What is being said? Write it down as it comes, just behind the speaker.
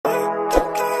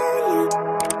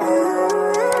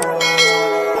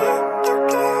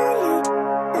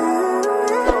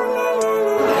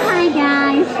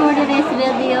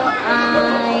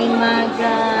ay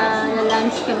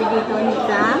mag-lunch kami dito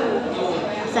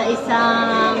sa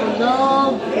isang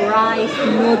dog rice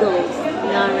noodles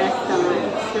na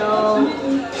restaurant. So,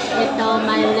 ito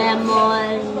may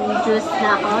lemon juice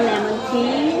na ako, lemon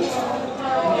tea,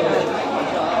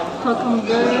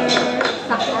 cucumber,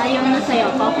 saka yung nasa'yo,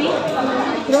 coffee?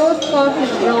 Rose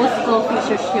coffee,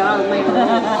 social, may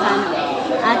rose,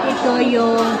 At ito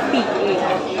yung pig egg.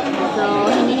 So,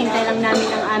 hinihintay lang namin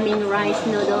ang aming rice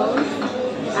noodles.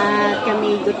 At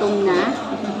kami gutom na.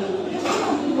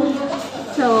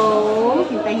 So,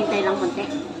 hintay-hintay lang konti.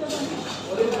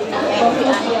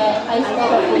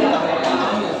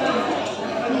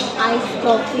 Iced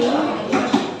coffee.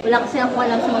 Wala kasi ako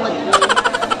alam sa mga drink.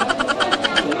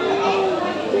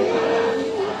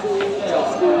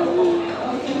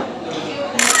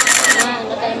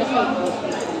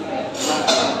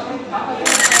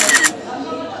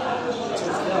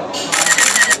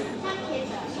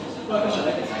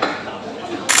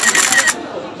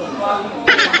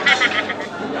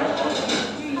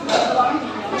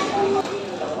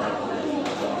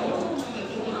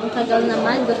 Ang tagal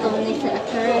naman, gutom na sa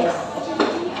Akers.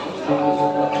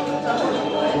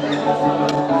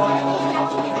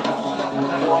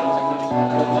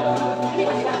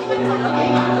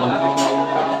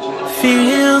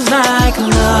 Feels like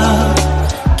love,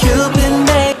 Cupid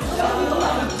made.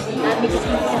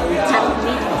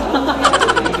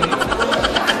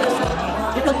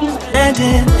 And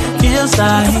it feels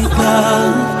like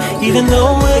love, even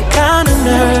though we're kinda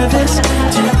nervous.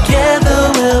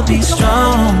 Together we'll be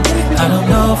strong. I don't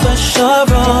know for sure,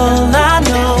 all I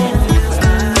know.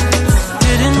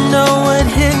 Didn't know what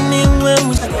hit me when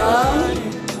we.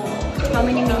 How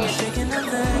many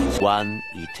minutes? One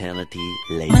eternity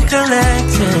later.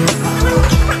 Collected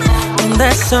on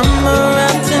that summer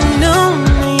afternoon,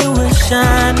 you were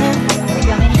shining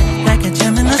like a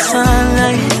gem in the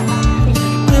sunlight.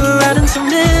 We were riding some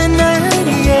midnight,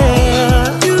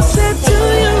 yeah. You said, do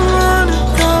you wanna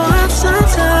go out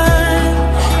sometime?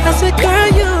 I said, girl,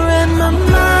 you read my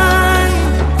mind.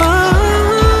 Oh,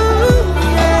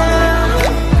 yeah.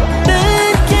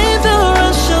 Then came the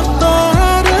rush of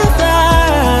butterflies,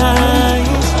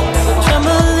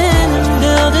 trembling and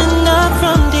building up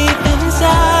from deep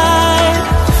inside.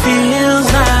 Feels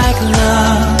like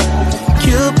love,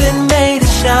 Cupid made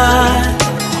a shot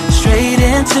straight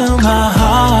into my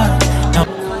heart.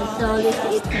 So, let's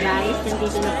eat rice.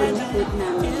 Nandito na po yung food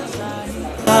namin.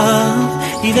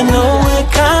 Even though we're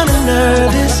kinda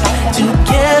nervous,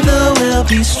 together we'll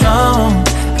be strong.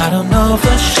 I don't know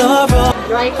for sure.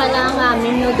 Dry pa lang ang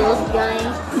aming noodles,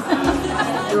 guys.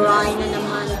 Dry na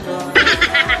naman, bro.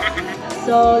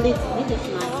 So, this is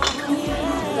mine.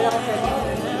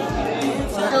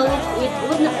 So, let's eat.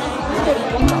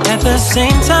 At the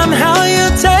same time, how you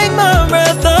take my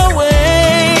breath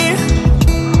away.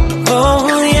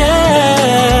 Oh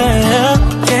yeah,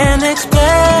 can't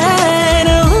explain.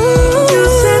 Ooh. You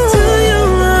said, do you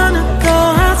wanna go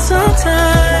out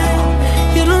sometime?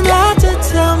 You don't have to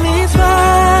tell me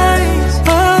twice.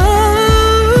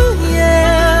 Oh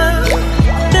yeah.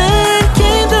 Then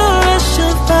came the rush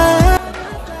of fire.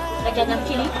 Lagyan ng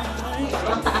chili.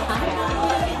 Ang taaka.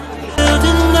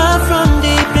 Building up from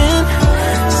deep inside.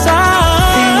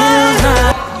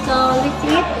 So, let's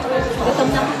eat. Gutom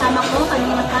na kasama ko.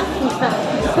 Kanina pa.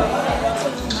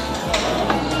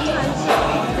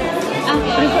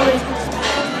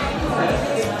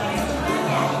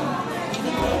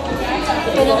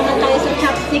 Ito na naman tayo sa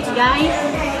chopstick, guys.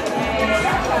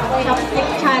 Chopstick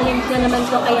challenge na naman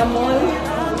to kay Yamool.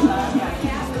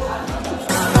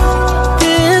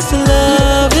 This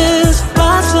love is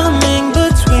blossoming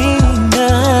between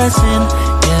us in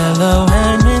yellow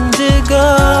and indigo.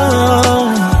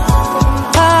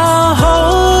 I'll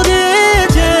hold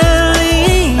it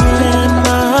gently in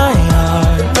my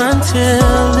heart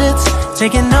until it's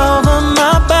taking over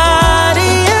my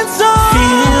body and soul.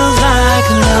 Feels like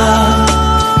love,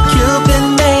 Cupid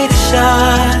made a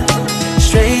shot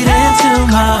straight into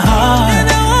my heart.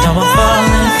 Now I'm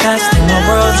falling fast and my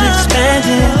world's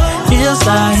expanding. Feels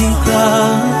like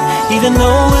love, even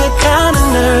though we're kinda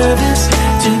nervous.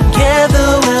 Together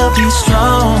we'll be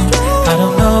strong. I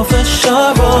don't know for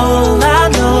sure, all I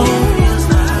know.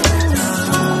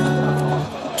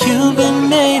 Cupid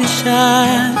made a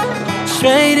shot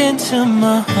straight into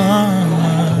my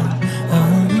heart.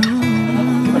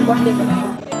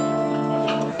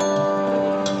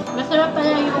 Masarap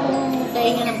pala yung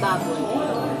tainga ng baboy.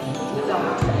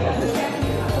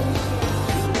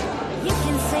 You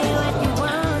can say what you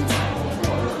want.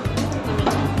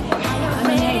 I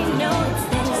already know it's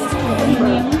this.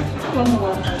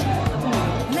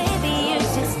 Maybe you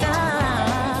should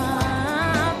stop.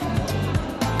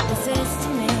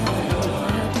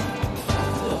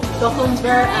 cucumber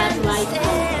at white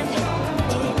sauce.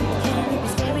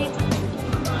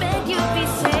 Beg you be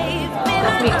safe.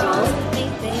 Paprika.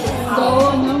 Go,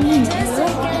 no,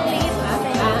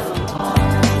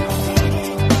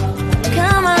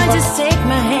 Come on, just take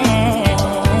my hand.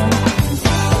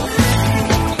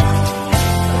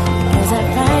 Cause our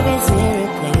vibe is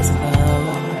irreplaceable.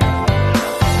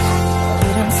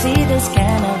 You don't see this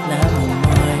kind of love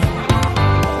anymore.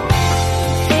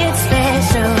 It's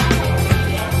special,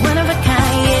 one of a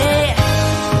kind, yeah.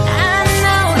 I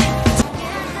know.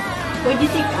 Pwede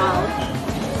take out.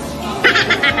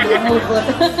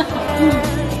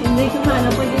 Hindi ko sana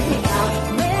pwede take out.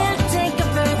 We'll take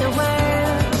over the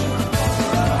world.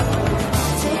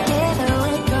 Together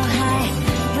we'll go high.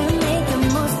 We'll make the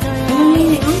most of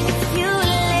life. If you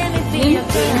let me be your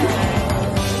friend,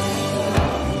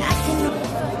 I can.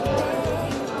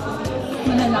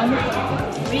 Mananalo.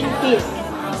 Green peas.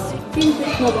 Green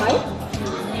peas na white?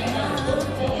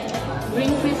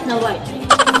 Green peas na white.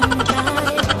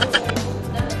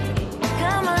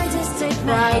 Come on, just take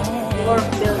my Fried hand. pork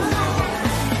belly.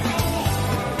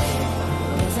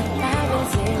 Cause our vibe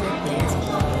is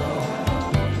irreplaceable.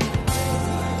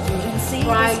 You don't see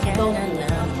Fried this kind tofu. of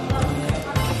love.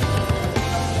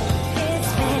 It's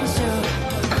special,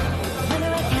 one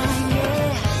of a kind,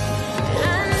 yeah.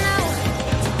 I know.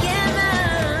 Together.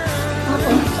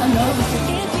 Ano?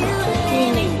 If you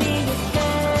Cleaning.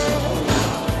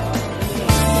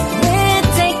 we'll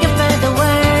take over the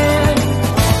world.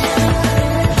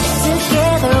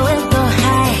 Together we'll go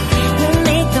high. We'll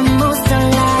make the most of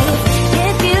life.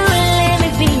 If you let me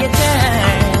be your girl.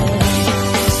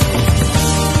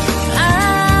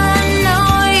 I know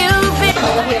you've been.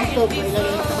 Malaki ang soap.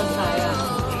 Ilagay mo sa kutsara.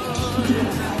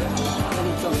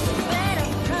 Ganito.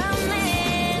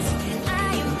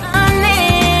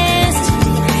 Honest,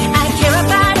 I care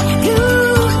about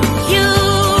you.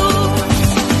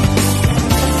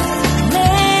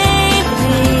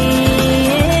 Maybe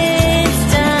it's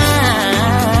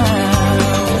time.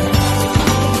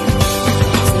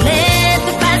 Let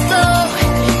the past go,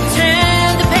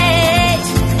 turn the page.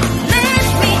 Let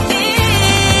me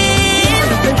in.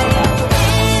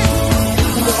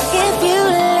 If you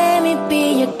let me be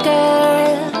your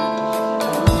girl,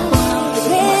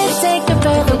 we'll take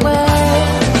over the world.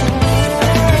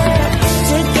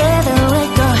 Together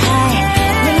we'll go high.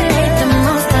 We'll make the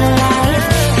most of life.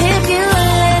 If you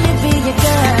let me be your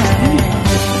girl.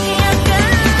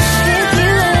 If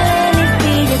you let me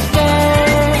be your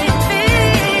girl.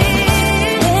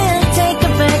 We'll take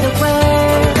over the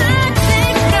world.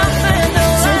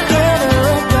 Together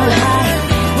we'll go high.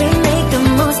 We'll make the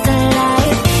most of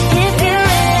life. If you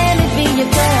let me be your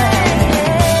girl.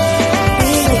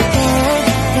 Be your girl,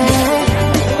 girl.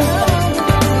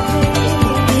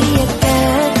 Be your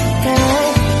girl, girl.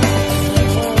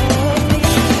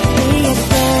 Be your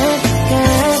girl,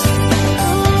 girl.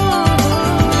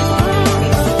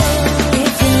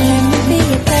 If you let me be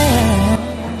your girl.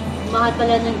 Mahal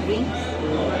pala ng drinks.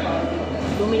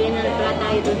 Bumili na lang pala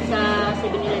tayo dun sa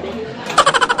 7-Eleven.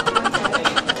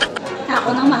 Ako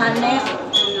nang mahal na yan.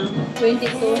 Ano?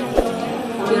 22.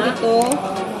 22.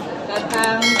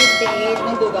 Katang 58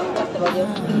 ng dugang 4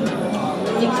 yun.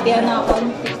 60 ano ako,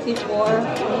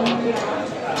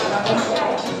 64.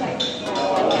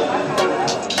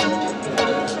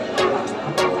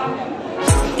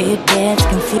 It gets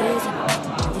confusing.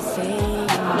 You say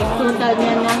Total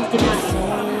niya ng kinain.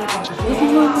 Gusto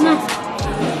mo na.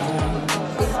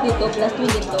 62 plus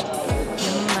 22.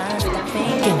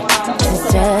 thinking it's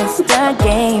just a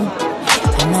game.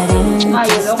 I'm not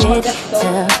interested to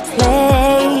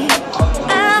play.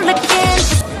 I'm looking.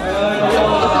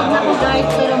 Busog na ko guys,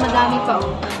 pero madami pa.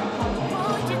 Oh.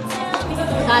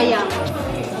 Sayang.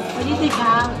 Pwede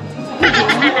tika.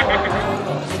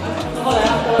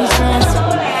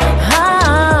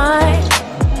 Hard.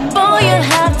 Boy, you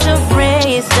have to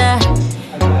raise the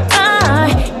bar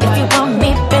if you want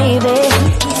me, baby.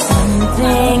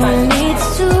 Something needs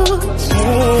to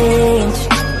change.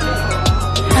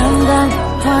 I'm done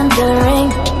wondering.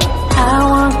 I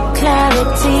want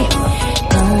clarity.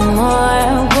 No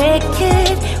more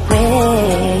wicked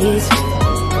ways.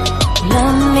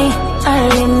 Love me or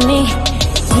leave me,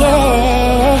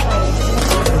 yeah.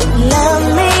 Love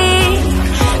me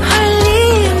or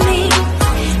leave me,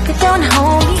 but don't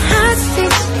hold me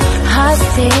hostage,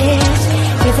 hostage.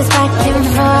 With this vacuum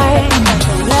heart,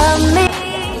 love me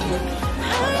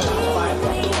or leave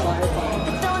me,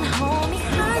 but don't hold me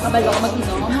hostage, Kabalo ko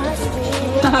mag-inom.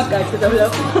 hostage. Agad ko daw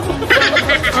lang.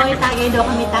 Okay, tagay daw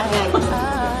kami tagay.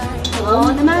 Oo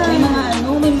naman. May mga ano,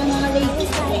 may mga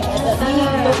ladies.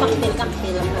 Ito cocktail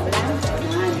lang pala.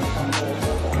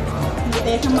 Hindi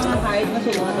Kaya sa mga hard na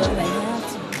sumunod doon.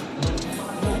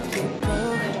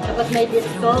 Tapos may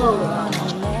disco.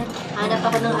 Hanap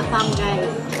ako ng afam,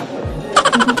 guys.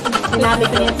 Sinabi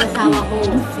ko yan sa asawa ko.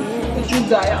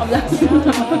 Gaya ka lang.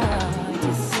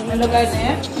 Ano guys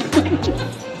eh?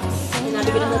 Sinabi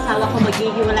ko ng asawa ko,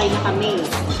 maghihiwalay na kami.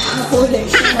 Nagkulay.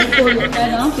 Nagkulay ka,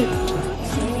 no?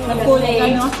 Nagkulay ka,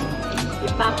 no?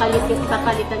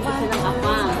 Papalitan ko siya ng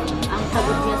afam. Ang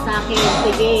sagot niya sa akin,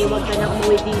 sige, huwag ka na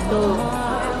umuwi dito.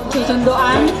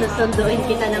 Susunduan? Susunduin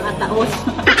kita ng ataos.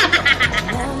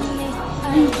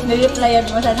 Nireplyan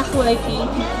mo sana kulay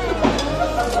pink.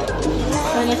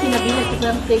 Kaya sinabi niya ko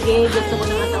lang, sige, gusto ko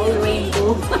ng ataol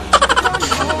rainbow.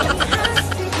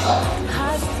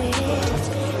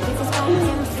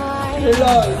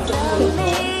 Hello.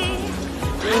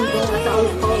 Rainbow ataol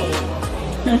ko.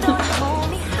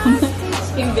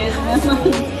 Imbes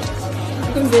naman.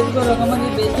 Imbes ko lang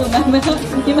mag-ibes ko naman.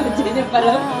 Imagine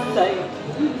pala tayo.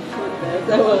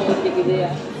 Tawa ko sige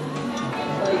ya.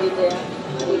 Oh, gitu ya.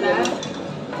 Diba?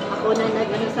 Ako na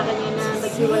nag-ano sa kanya na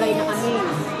maghiwalay na kami.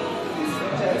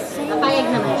 Napayag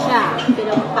naman siya,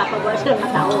 pero magpapagawa siya ng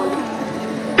ataol.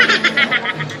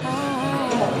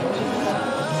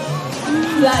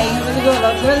 Laing ako siguro.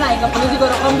 Pero laing ako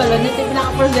siguro kung balon na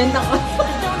pinaka-present ako.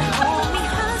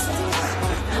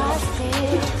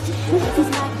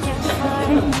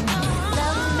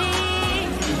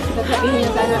 Sasabihin niya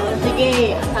sana, sige,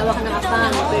 asawa ka ng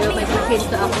afam, pero may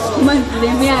presento ako. Monthly,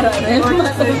 may araw na yun.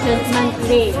 4%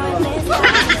 monthly.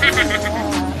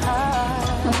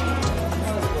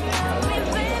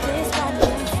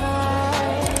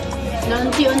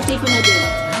 Naunti-unti ko na din.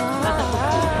 Kakapos ko.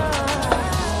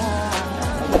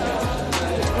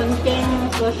 Konting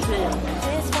wash na lang.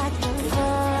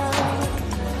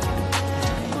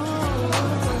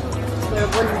 Pero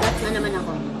bundas na naman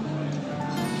ako.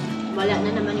 Wala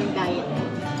na naman yung diet.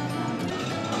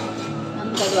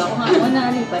 Ang gagawa ko nga ako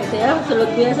na alipay. Kaya sulod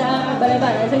ko yan sa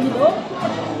balay-balay sa gito.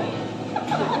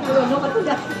 Ano ka to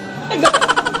da?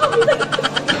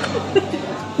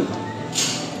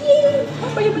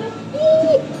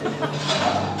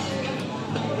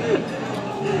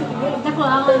 Ako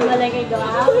ako ang balay kay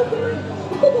Gawa.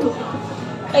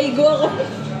 Ay, go ako.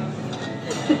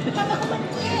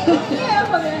 Kaya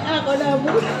pag ako na mo.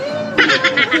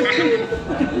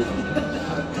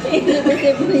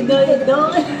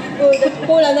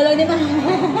 Pula na lang di ba?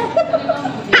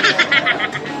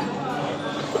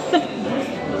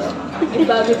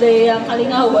 Bago tayo ang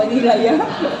kalingawan nila yan.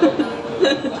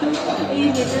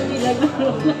 Init na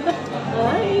nilagaro.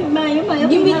 Ay, mayo.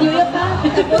 Gimit yun pa.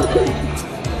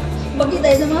 Pagkita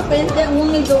tayo sa mga friends, kaya ang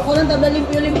nito ko lang tabla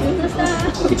limpyo-limpyo na sa...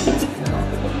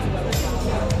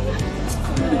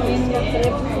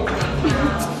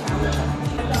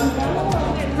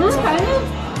 Kaya?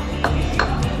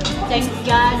 Thanks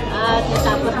God at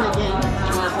natapos na din.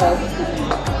 Ako.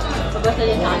 Pabasa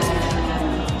din sa kanya.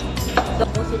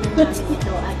 Tapusin na namin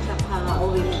ito at saka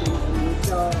uwi na din kami.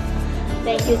 So,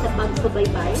 thank you sa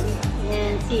pagsubaybay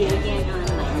and see you again on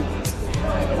my next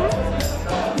vlog.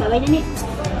 Bye-bye na, Nick.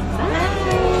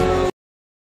 Bye!